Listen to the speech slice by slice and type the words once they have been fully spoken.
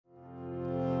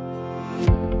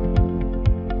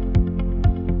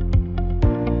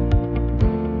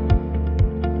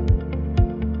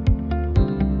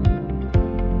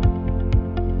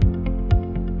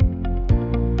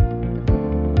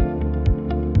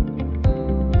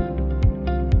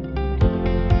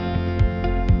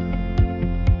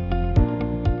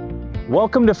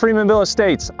Welcome to Freemanville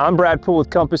Estates. I'm Brad Poole with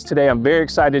Compass. Today I'm very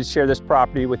excited to share this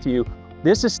property with you.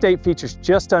 This estate features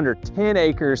just under 10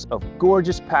 acres of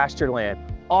gorgeous pasture land.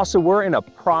 Also, we're in a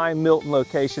prime Milton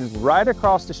location right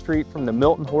across the street from the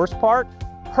Milton Horse Park.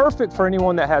 Perfect for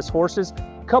anyone that has horses.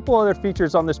 A couple other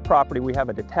features on this property. We have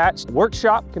a detached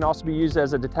workshop, can also be used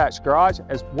as a detached garage,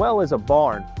 as well as a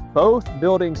barn. Both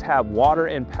buildings have water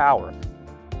and power.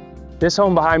 This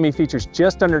home behind me features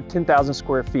just under 10,000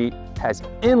 square feet, has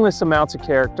endless amounts of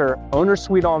character, owner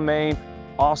suite on main.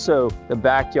 Also, the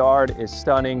backyard is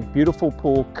stunning, beautiful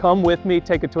pool. Come with me,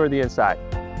 take a tour of the inside.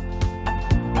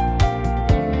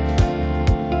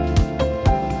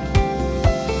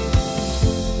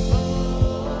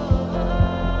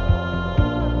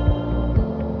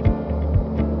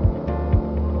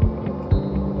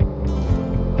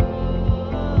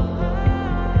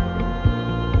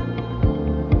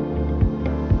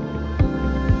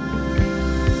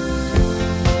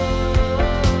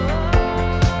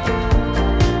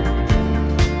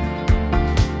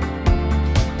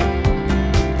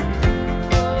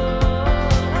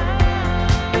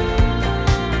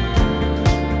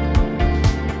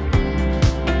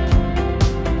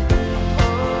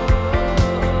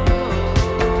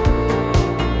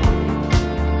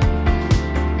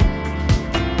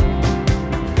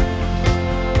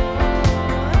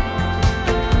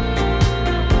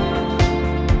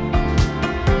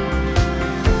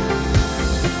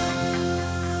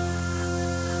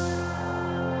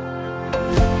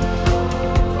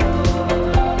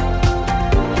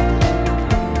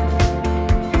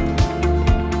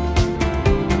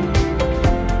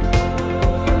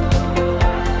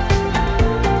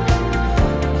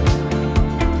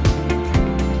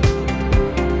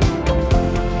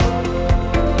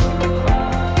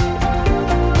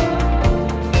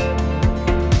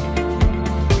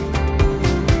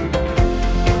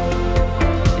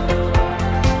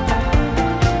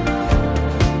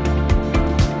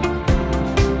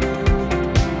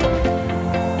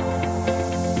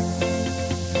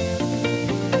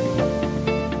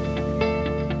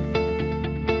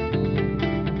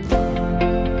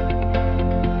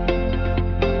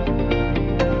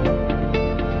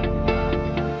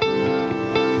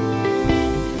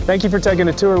 Thank you for taking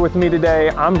a tour with me today.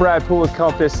 I'm Brad Poole with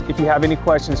Compass. If you have any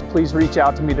questions, please reach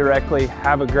out to me directly.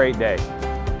 Have a great day.